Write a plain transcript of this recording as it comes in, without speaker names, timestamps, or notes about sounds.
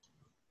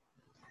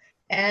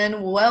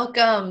And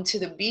welcome to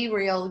the Be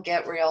Real,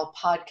 Get Real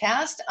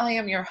podcast. I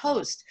am your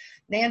host,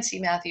 Nancy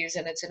Matthews,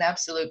 and it's an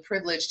absolute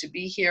privilege to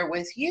be here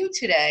with you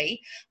today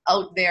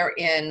out there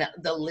in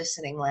the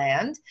listening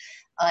land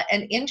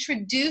and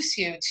introduce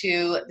you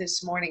to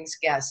this morning's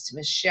guest,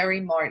 Ms.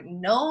 Sherry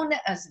Martin, known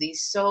as the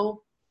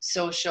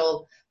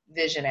Social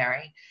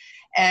Visionary.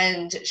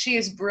 And she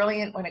is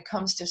brilliant when it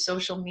comes to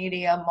social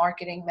media,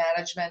 marketing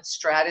management,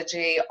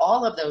 strategy,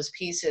 all of those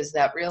pieces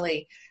that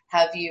really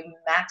have you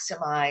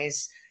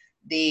maximize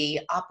the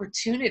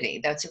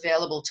opportunity that's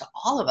available to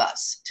all of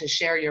us to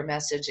share your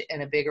message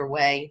in a bigger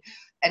way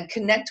and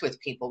connect with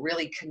people,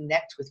 really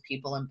connect with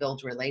people and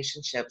build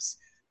relationships.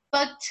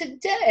 But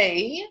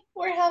today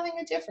we're having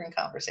a different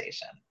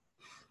conversation.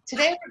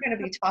 Today we're going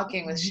to be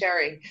talking with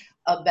Sherry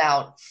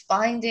about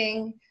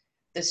finding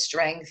the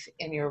strength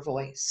in your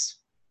voice.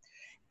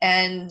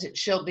 And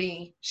she'll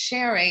be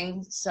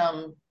sharing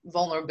some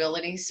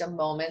vulnerability, some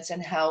moments,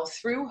 and how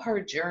through her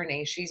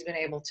journey, she's been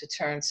able to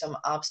turn some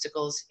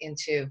obstacles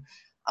into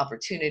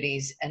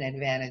opportunities and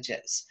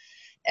advantages.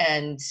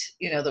 And,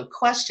 the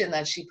question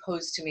that she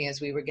posed to me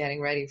as we were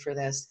getting ready for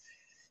this,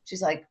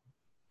 she's like,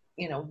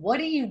 what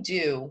do you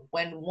do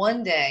when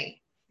one day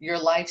your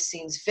life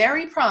seems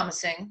very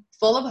promising,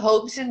 full of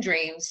hopes and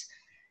dreams,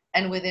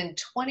 and within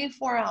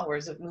 24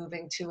 hours of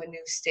moving to a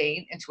new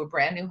state, into a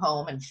brand new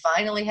home, and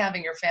finally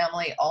having your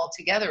family all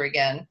together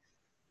again,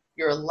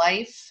 your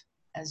life,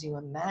 as you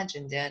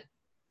imagined it,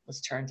 was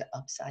turned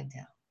upside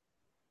down?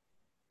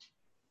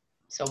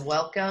 So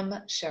welcome,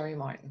 Sherry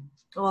Martin.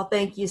 Well,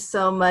 thank you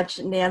so much,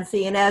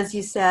 Nancy. And as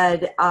you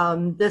said,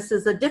 this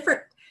is a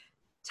different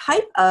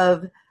type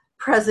of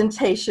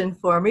presentation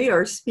for me,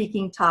 or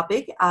speaking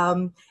topic.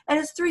 And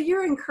it's through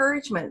your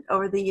encouragement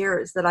over the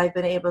years that I've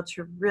been able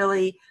to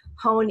really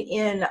hone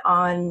in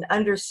on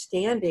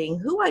understanding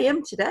who I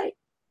am today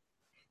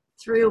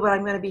through what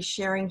I'm going to be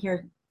sharing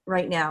here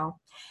right now.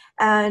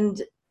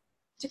 And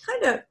to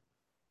kind of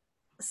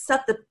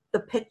set the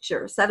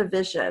picture, set a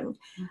vision.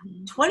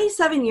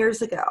 27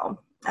 years ago,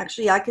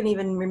 actually, I can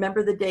even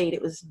remember the date.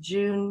 It was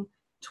June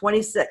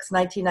 26,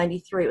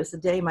 1993. It was the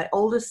day my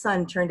oldest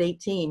son turned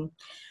 18.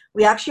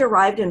 We actually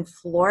arrived in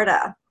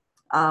Florida.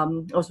 I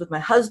was with my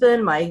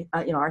husband,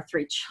 our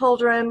three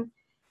children.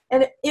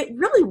 And it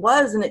really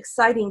was an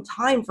exciting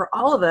time for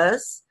all of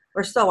us,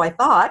 or so I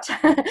thought,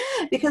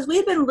 because we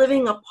had been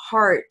living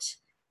apart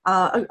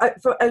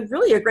for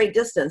really a great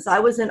distance. I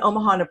was in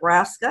Omaha,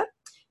 Nebraska,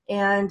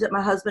 and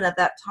my husband at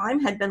that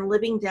time had been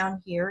living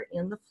down here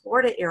in the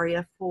Florida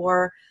area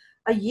for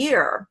a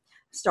year,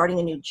 starting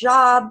a new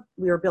job.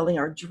 We were building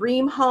our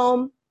dream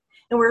home,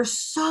 and we were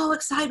so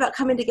excited about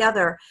coming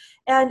together.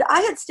 And I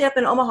had stayed up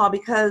in Omaha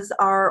because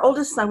our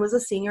oldest son was a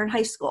senior in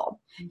high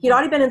school. He'd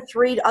already been in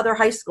 3 other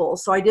high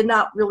schools, so I did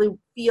not really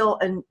feel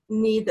a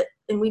need that,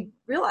 and we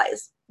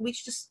realized we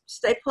should just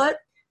stay put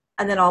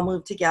and then all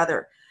move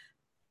together.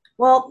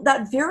 Well,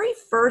 that very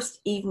first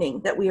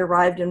evening that we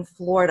arrived in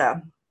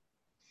Florida,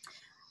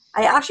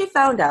 I actually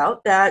found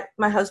out that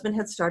my husband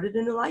had started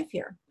a new life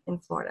here in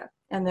Florida,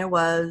 and there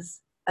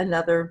was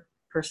another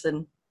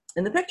person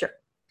in the picture.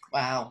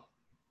 Wow.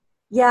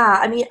 Yeah,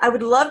 I mean, I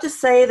would love to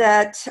say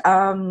that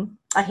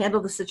I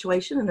handled the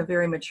situation in a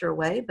very mature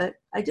way, but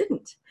I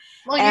didn't.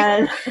 Well,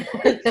 and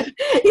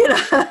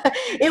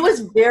it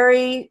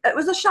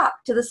was a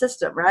shock to the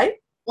system, right?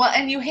 Well,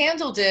 and you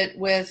handled it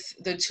with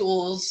the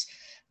tools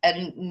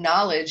and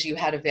knowledge you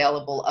had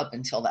available up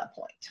until that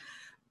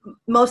point.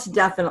 Most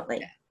definitely.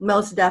 Yeah.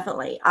 Most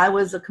definitely. I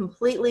was a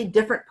completely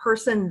different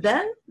person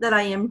then than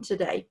I am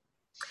today,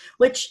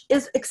 which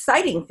is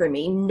exciting for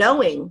me,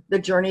 knowing the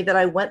journey that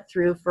I went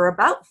through for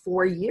about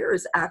 4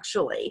 years,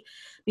 actually,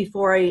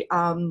 before I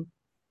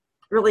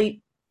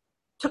really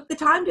took the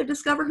time to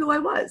discover who I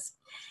was.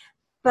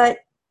 But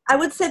I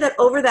would say that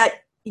over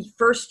that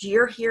first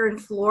year here in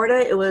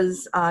Florida, it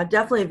was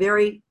definitely a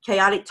very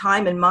chaotic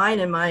time in mine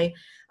and my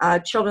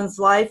children's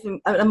life,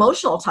 an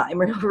emotional time,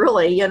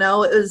 really. It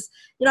was,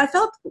 I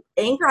felt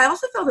anger. I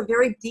also felt a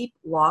very deep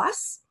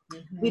loss.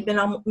 We'd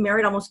been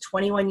married almost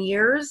 21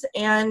 years,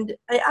 and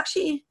I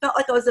actually felt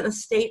like I was in a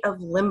state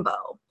of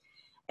limbo.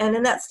 And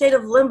in that state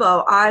of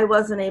limbo, I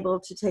wasn't able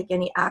to take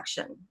any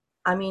action.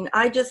 I mean,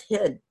 I just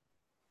hid.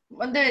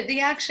 Well, the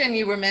action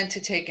you were meant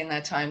to take in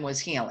that time was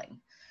healing,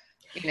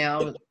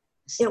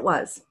 It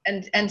was.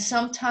 And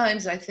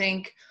sometimes I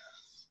think,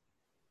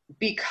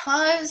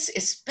 because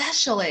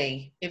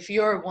especially if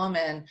you're a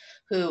woman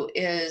who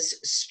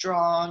is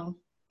strong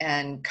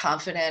and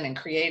confident and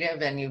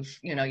creative, and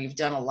you've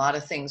done a lot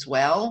of things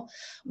well,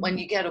 when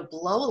you get a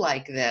blow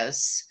like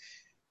this,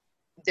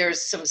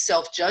 there's some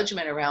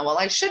self-judgment around, well,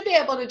 I should be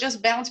able to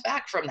just bounce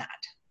back from that.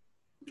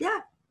 Yeah.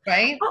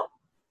 Right? Oh,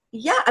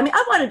 yeah. I mean,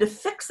 I wanted to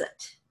fix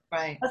it.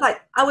 Right.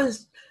 I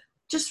was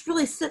just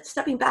really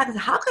stepping back and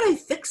how can I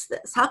fix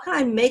this? How can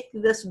I make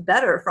this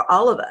better for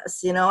all of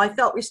us? I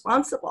felt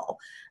responsible,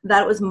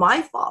 that it was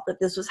my fault that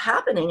this was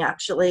happening,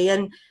 actually.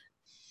 And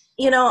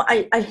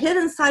I hid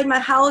inside my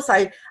house.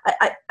 I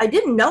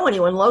didn't know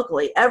anyone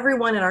locally.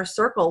 Everyone in our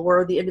circle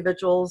were the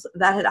individuals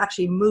that had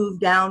actually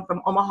moved down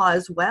from Omaha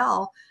as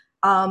well.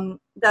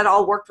 that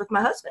all worked with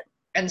my husband.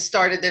 And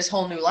started this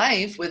whole new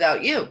life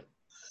without you.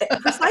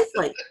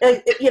 Precisely.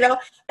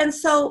 And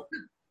so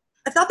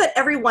I thought that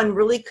everyone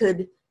really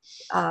could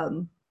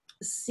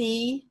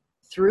see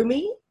through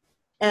me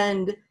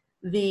and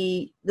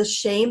the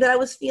shame that I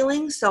was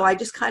feeling. So I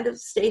just kind of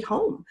stayed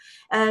home.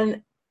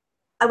 And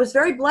I was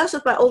very blessed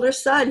with my older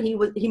son.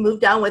 He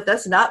moved down with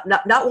us, not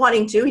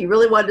wanting to. He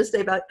really wanted to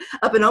stay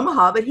up in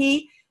Omaha, but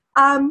he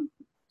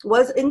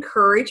was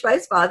encouraged by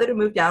his father to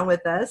move down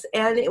with us.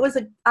 And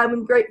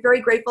I'm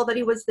very grateful that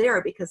he was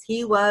there, because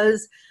he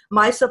was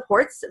my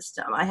support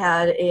system. I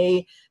had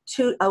a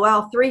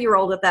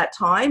 3-year-old at that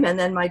time, and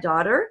then my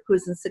daughter, who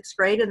was in 6th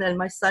grade, and then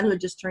my son, who had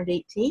just turned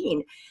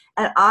 18.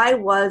 And I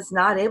was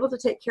not able to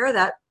take care of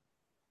that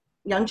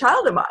young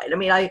child of mine. I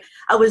mean, I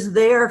was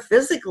there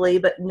physically,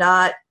 but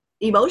not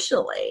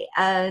emotionally.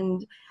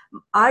 And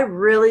I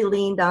really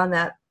leaned on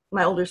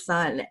my older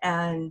son.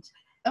 And,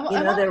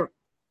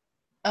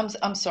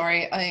 I'm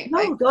sorry.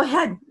 No, go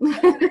ahead. I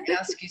want to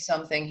ask you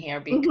something here,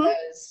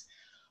 because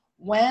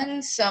when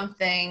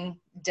something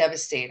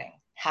devastating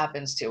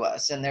happens to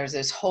us, and there's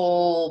this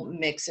whole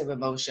mix of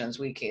emotions,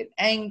 we get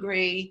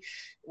angry,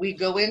 we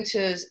go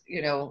into,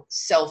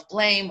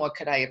 self-blame. What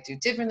could I have done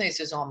differently? This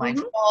is all my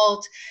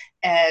fault.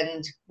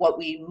 And what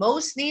we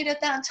most need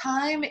at that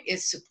time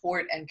is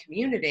support and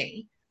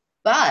community.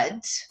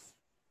 But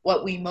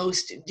what we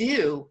most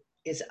do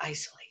is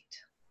isolate.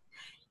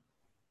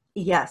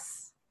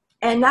 Yes.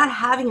 And not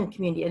having a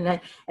community.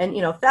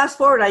 And fast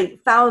forward, I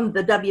found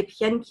the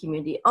WPN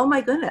community. Oh my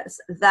goodness,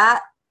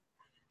 that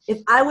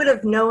if I would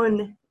have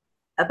known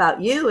about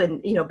you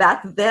and,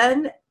 back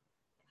then,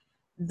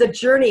 the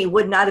journey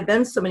would not have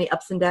been so many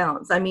ups and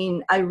downs. I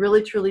mean, I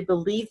really, truly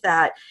believe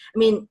that. I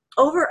mean,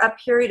 over a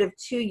period of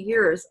 2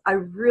 years, I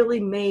really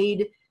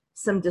made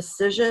some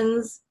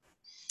decisions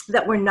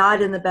that were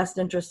not in the best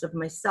interest of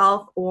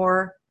myself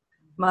or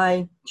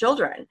my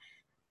children.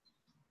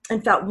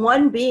 In fact,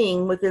 one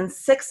being, within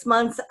 6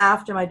 months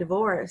after my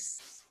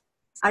divorce,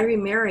 I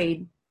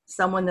remarried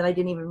someone that I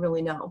didn't even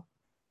really know.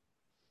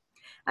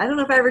 I don't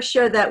know if I ever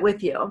shared that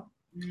with you.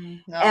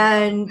 No,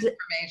 and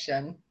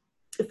information.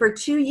 For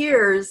 2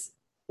 years,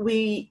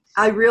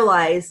 I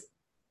realized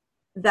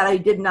that I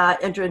did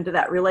not enter into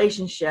that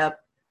relationship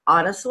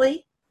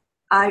honestly.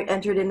 I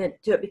entered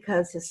into it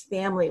because his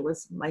family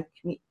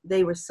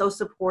they were so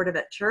supportive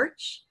at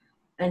church,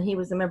 and he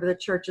was a member of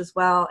the church as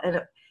well.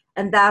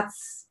 And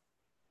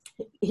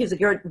he's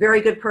a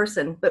very good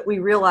person, but we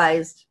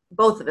realized,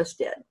 both of us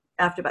did,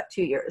 after about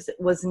 2 years, it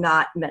was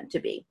not meant to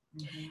be.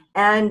 Mm-hmm.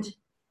 And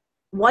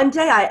one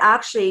day I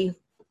actually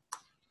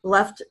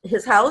left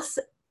his house,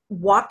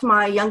 walked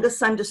my youngest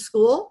son to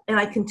school, and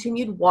I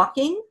continued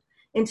walking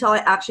until I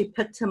actually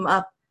picked him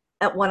up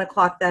at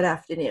 1:00 that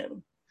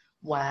afternoon.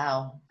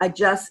 Wow. I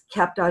just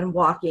kept on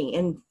walking.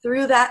 And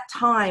through that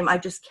time, I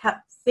just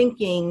kept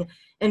thinking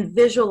and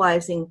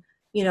visualizing,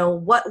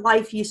 what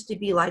life used to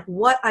be like,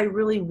 what I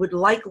really would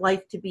like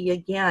life to be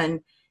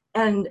again.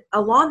 And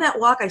along that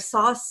walk, I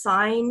saw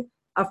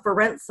a for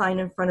rent sign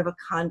in front of a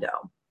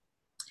condo.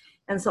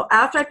 And so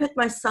after I picked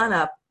my son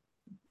up,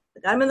 I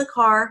got him in the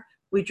car,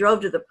 we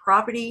drove to the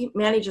property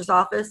manager's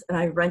office, and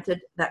I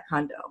rented that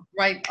condo.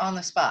 Right on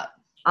the spot?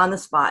 On the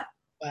spot.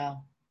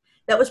 Wow.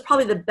 That was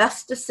probably the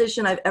best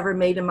decision I've ever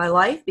made in my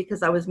life,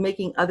 because I was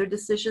making other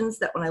decisions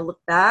that, when I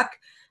look back,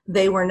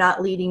 they were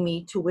not leading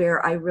me to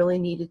where I really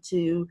needed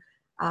to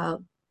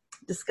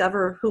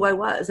discover who I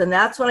was. And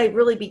that's when I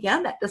really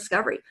began that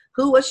discovery.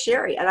 Who was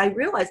Sherry? And I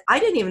realized I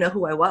didn't even know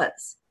who I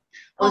was.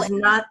 I was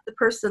not the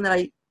person that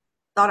I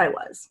thought I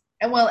was.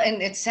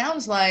 And it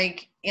sounds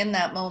like in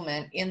that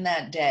moment, in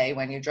that day,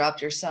 when you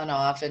dropped your son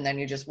off and then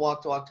you just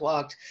walked,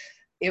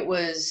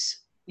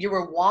 you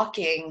were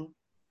walking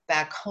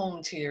back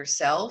home to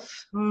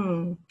yourself.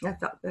 That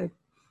felt good.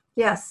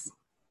 Yes.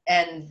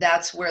 And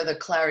that's where the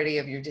clarity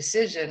of your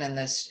decision and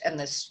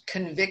this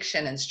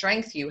conviction and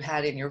strength you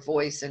had in your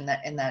voice and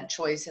that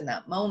choice in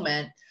that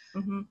moment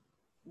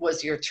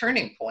was your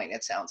turning point,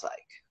 it sounds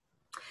like.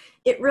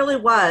 It really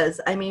was.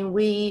 I mean,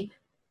 we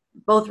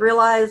both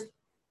realized,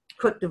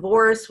 quick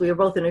divorce, we were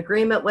both in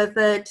agreement with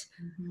it.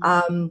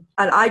 And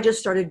I just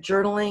started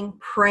journaling,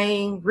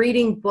 praying,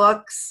 reading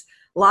books,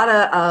 a lot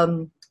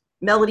of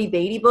Melody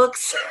Beattie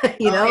books,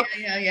 Yeah.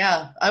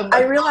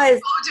 I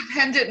realized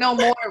Codependent No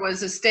More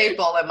was a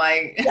staple in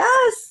my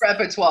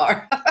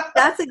repertoire.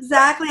 That's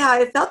exactly how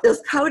I felt,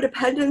 this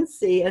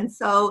codependency. And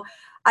so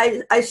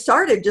I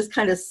started just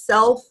kind of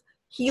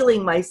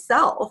self-healing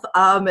myself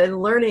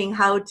and learning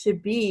how to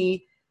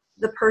be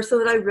the person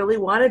that I really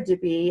wanted to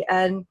be.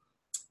 And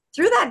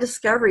through that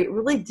discovery, it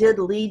really did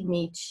lead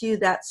me to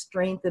that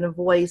strength in a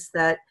voice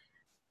to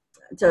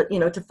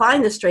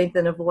find the strength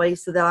in a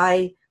voice that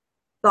I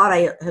thought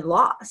I had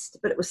lost,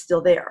 but it was still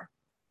there.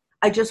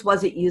 I just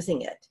wasn't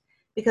using it,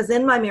 because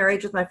in my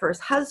marriage with my first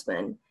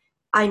husband,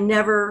 I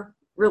never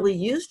really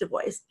used a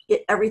voice.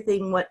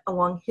 Everything went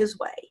along his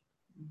way.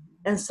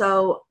 And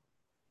so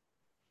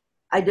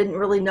I didn't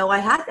really know I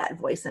had that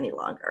voice any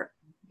longer.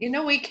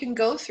 We can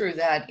go through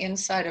that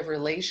inside of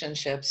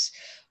relationships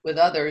with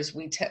others,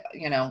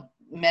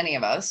 many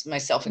of us,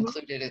 myself Mhm.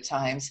 included at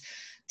times,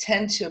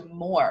 tend to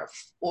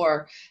morph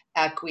or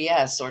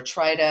acquiesce or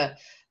try to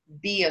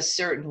be a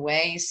certain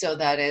way so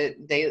that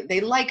they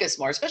like us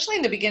more, especially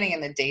in the beginning in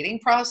the dating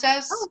Oh,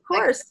 process. of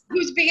Like, course.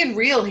 who's being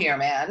real here,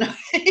 man?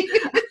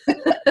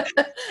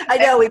 I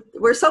know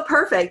we're so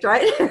perfect,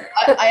 right?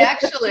 I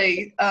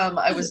actually,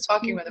 I was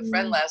talking with a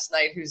friend last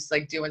night who's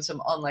like doing some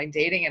online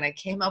dating, and I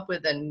came up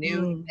with a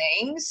new Mm.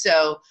 thing.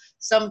 So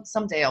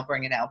someday I'll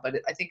bring it out, but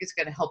I think it's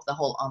going to help the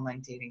whole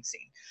online dating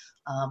scene.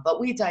 But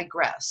we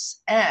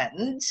digress.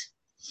 And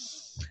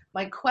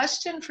my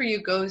question for you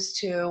goes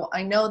to,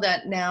 I know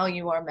that now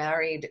you are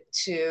married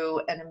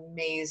to an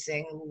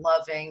amazing,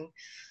 loving,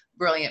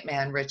 brilliant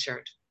man,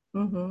 Richard.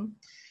 Hmm.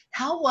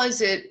 How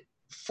was it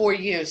for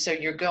you? So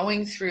you're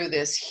going through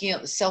this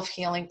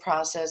self-healing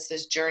process,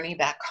 this journey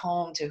back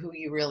home to who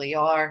you really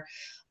are.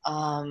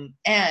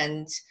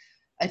 And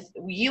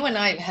you and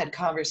I have had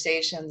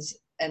conversations,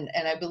 and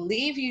I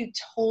believe you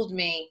told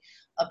me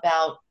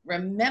about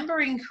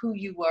remembering who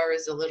you were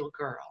as a little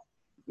girl.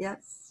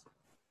 Yes.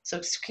 So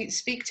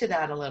speak to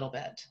that a little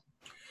bit.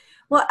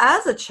 Well,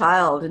 as a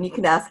child, and you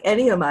can ask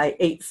any of my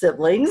 8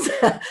 siblings,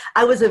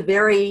 I was a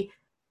very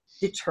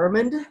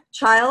determined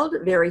child,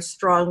 very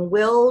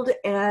strong-willed,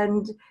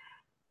 and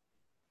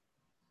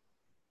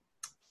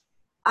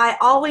I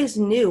always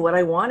knew what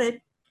I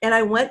wanted, and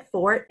I went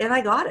for it, and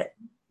I got it.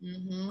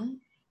 Mm-hmm.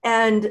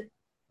 And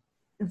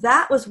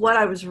that was what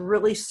I was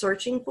really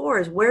searching for,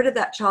 is where did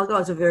that child go? I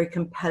was a very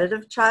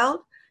competitive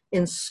child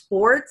in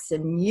sports,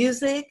 in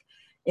music,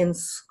 in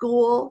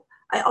school.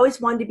 I always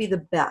wanted to be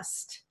the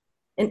best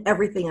in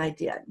everything I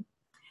did.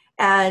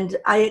 And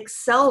I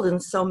excelled in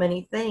so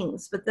many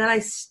things, but then I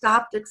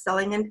stopped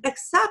excelling. And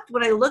except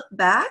when I look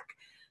back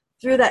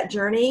through that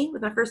journey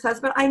with my first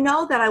husband, I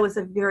know that I was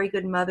a very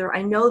good mother.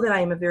 I know that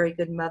I am a very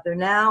good mother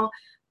now,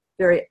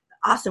 very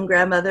awesome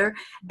grandmother.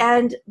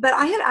 But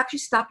I had actually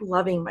stopped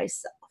loving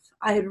myself.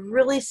 I had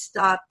really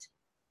stopped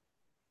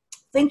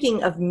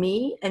thinking of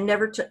me and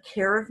never took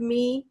care of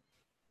me.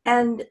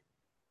 And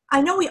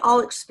I know we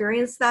all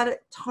experience that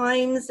at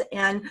times.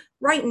 And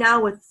right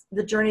now, with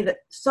the journey that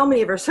so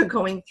many of us are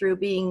going through,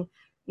 being,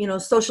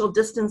 social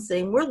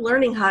distancing, we're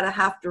learning how to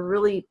have to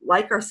really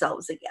like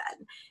ourselves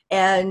again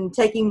and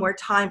taking more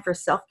time for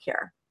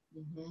self-care.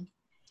 Mm-hmm.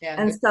 Yeah.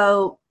 And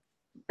so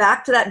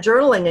back to that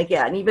journaling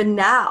again, even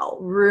now,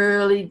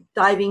 really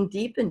diving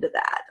deep into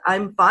that.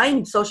 I'm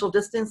fine social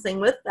distancing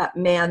with that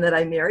man that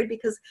I married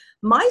because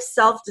my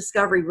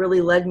self-discovery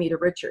really led me to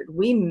Richard.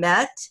 We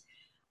met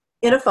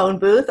in a phone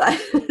booth,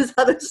 as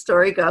how the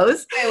story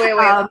goes.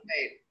 Wait.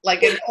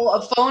 Like a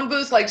phone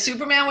booth like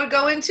Superman would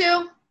go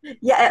into?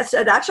 Yeah, it's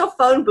an actual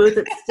phone booth.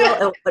 It's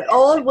still an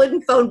old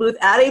wooden phone booth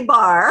at a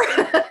bar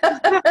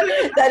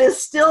that is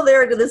still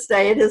there to this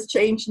day. It has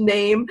changed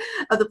name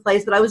of the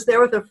place, but I was there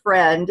with a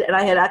friend, and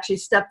I had actually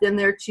stepped in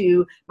there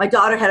my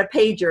daughter had a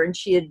pager,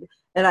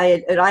 and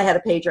I had a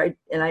pager,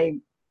 and I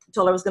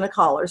told her I was going to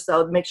call her,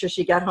 so make sure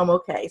she got home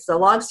okay. So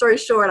long story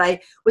short, I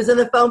was in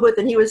the phone booth,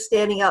 and he was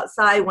standing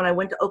outside. When I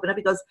went to open up,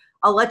 he goes,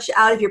 "I'll let you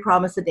out if you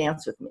promise to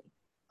dance with me."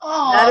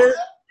 That Oh, is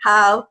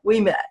how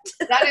we met.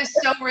 that is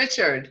so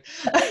Richard.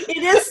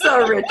 It is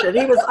so Richard.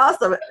 He was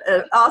awesome,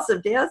 an awesome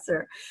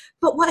dancer.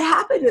 But what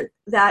happened with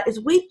that is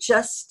we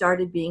just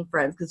started being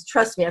friends, because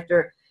trust me,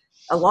 after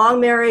a long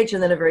marriage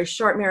and then a very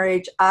short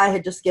marriage, I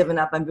had just given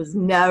up. I was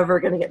never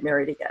going to get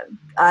married again.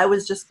 I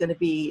was just going to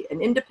be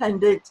an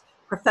independent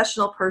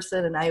professional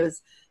person, and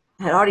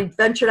had already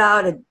ventured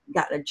out and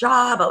gotten a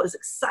job. I was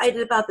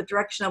excited about the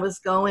direction I was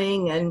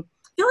going and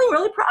feeling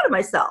really proud of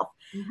myself.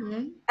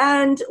 Mm-hmm.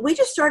 And we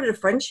just started a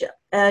friendship,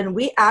 and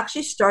we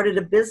actually started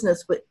a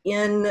business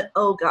within,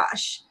 oh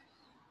gosh,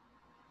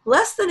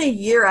 less than a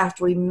year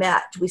after we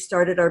met, we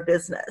started our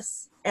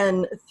business.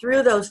 And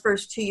through those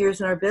first 2 years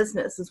in our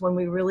business is when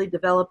we really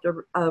developed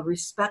a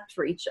respect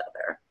for each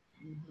other.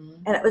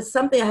 Mm-hmm. And it was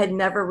something I had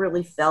never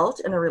really felt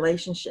in a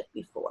relationship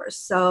before.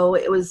 So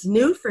it was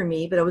new for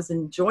me, but I was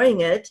enjoying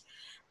it.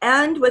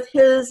 And with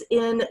his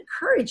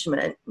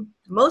encouragement,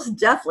 most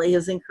definitely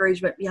his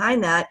encouragement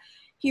behind that,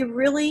 he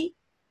really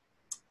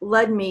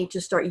led me to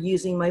start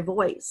using my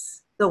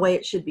voice the way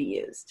it should be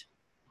used.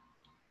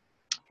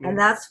 Yeah.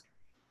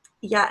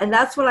 And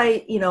that's when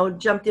I,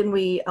 jumped in.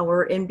 We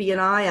were in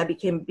BNI. I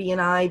became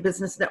BNI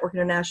Business Network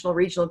International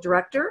Regional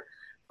Director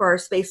for our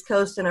Space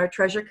Coast and our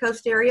Treasure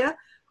Coast area.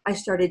 I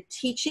started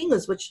teaching,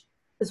 which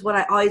is what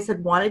I always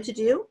had wanted to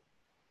do.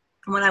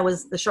 When I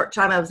was the short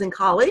time I was in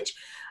college,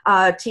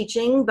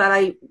 teaching, but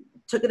I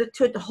took it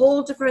to a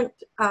whole different,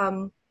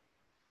 on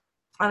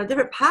a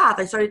different path.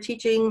 I started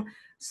teaching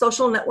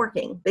social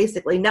networking,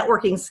 basically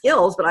networking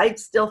skills, but I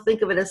still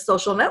think of it as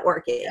social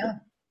networking. Yeah.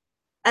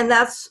 And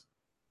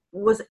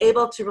was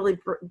able to really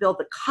build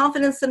the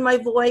confidence in my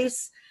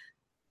voice,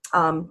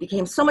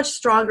 became so much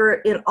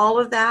stronger in all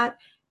of that.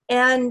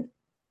 And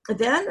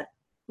then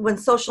when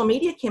social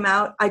media came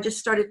out, I just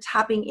started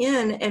tapping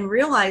in and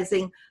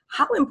realizing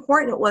how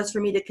important it was for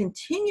me to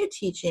continue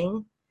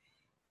teaching,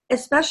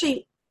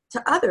 especially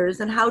to others,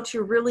 and how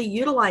to really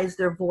utilize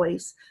their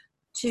voice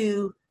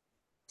to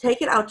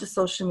take it out to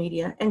social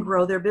media and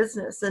grow their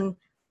business and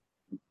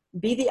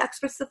be the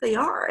experts that they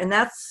are. And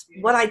that's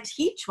what I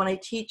teach when I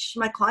teach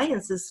my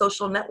clients is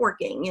social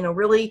networking,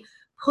 really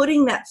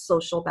putting that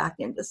social back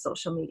into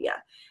social media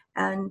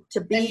and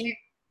to be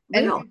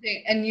real.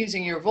 And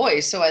using your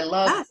voice. So I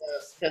love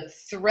Yes. the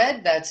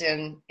thread that's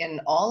in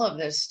all of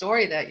this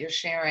story that you're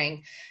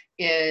sharing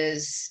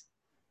is,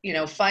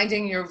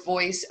 finding your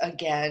voice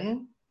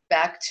again,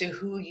 back to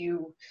who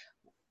you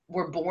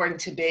were born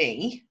to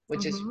be,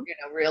 which is,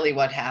 really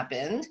what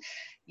happened.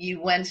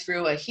 You went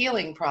through a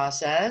healing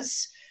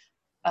process,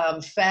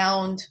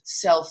 found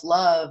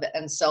self-love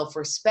and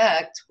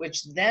self-respect,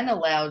 which then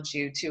allowed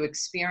you to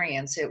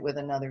experience it with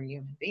another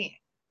human being.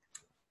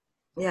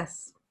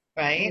 Yes.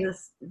 Right? It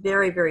is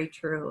very, very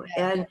true.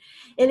 Yeah.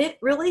 And it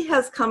really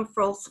has come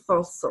full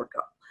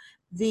circle.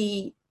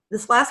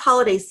 This last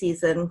holiday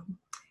season,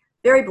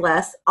 very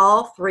blessed,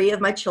 all 3 of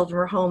my children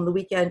were home the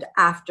weekend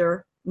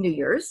after New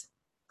Year's.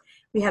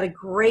 We had a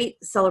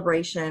great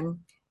celebration.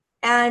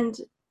 And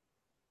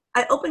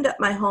I opened up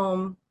my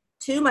home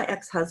to my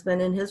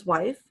ex-husband and his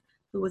wife,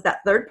 who was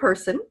that third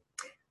person.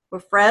 We're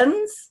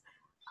friends.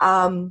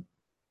 I'm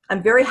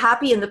very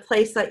happy in the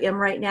place I am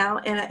right now.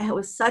 And it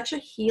was such a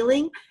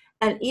healing.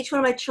 And each one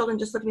of my children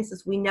just looked at me and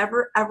says, we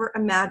never, ever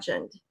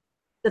imagined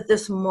that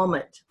this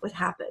moment would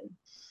happen.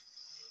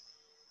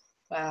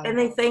 Wow. And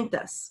they thanked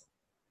us.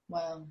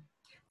 Wow.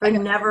 For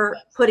never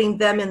putting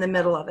them in the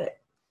middle of it.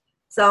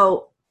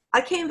 So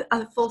I came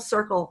a full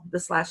circle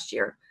this last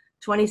year,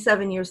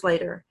 27 years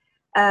later.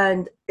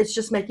 And it's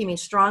just making me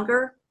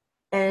stronger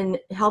and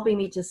helping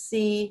me to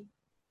see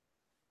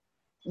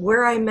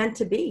where I'm meant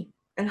to be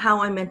and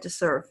how I'm meant to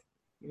serve.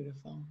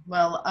 Beautiful.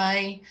 Well,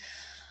 I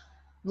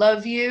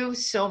love you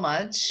so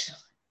much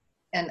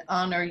and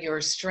honor your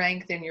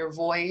strength in your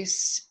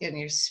voice, in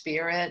your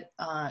spirit,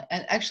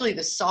 and actually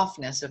the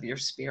softness of your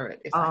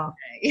spirit, if I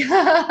may.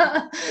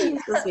 You're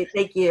so sweet.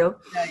 Thank you.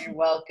 No, you're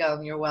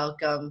welcome. You're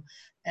welcome.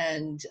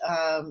 And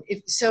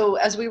so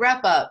as we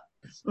wrap up,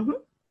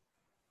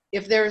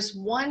 if there's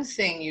one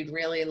thing you'd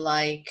really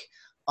like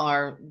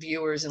our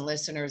viewers and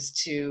listeners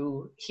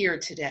to hear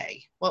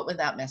today, what would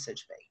that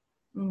message be?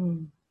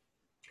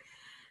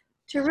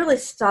 To really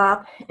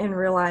stop and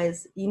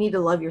realize you need to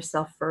love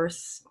yourself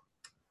first.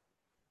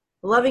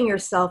 Loving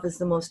yourself is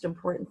the most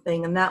important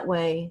thing. And that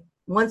way,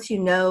 once you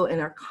know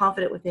and are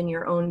confident within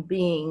your own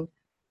being,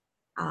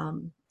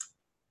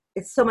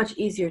 it's so much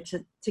easier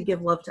to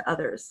give love to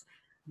others.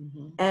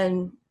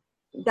 And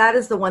that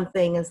is the one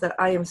thing, is that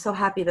I am so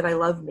happy that I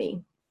love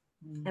me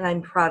and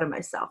I'm proud of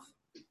myself.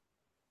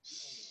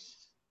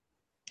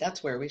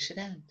 That's where we should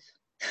end.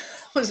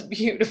 It was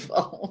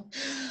beautiful.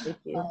 Thank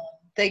you.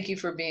 Thank you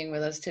for being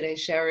with us today,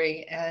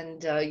 Sherry.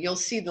 And you'll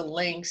see the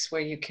links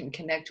where you can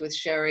connect with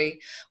Sherry.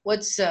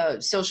 What's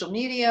social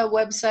media,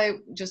 website?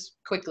 Just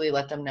quickly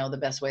let them know the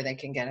best way they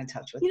can get in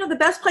touch with you. The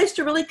best place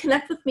to really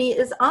connect with me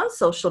is on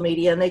social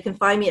media, and they can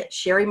find me at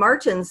Sherry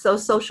Martin, So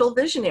Social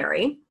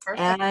Visionary.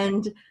 Perfect.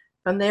 And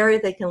from there,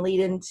 they can lead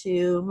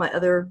into my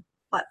other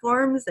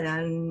platforms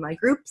and my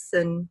groups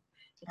and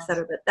et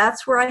cetera. But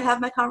that's where I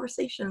have my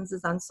conversations,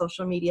 is on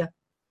social media.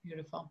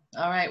 Beautiful.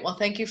 All right. Well,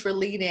 thank you for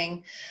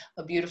leading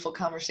a beautiful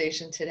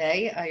conversation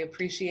today. I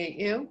appreciate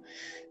you.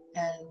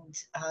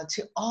 And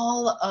to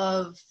all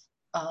of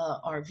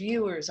our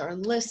viewers, our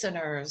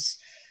listeners,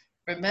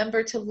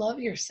 remember to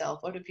love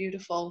yourself. What a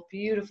beautiful,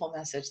 beautiful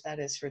message that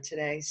is for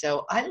today.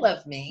 So I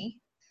love me.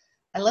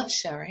 I love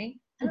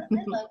Sherry. And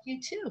I love you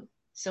too.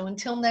 So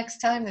until next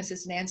time, this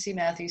is Nancy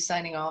Matthews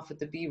signing off with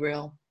the Be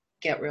Real,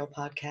 Get Real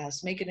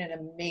podcast. Make it an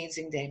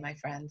amazing day, my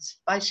friends.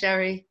 Bye,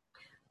 Sherry.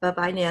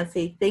 Bye-bye,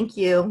 Nancy. Thank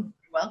you.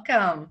 You're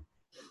welcome.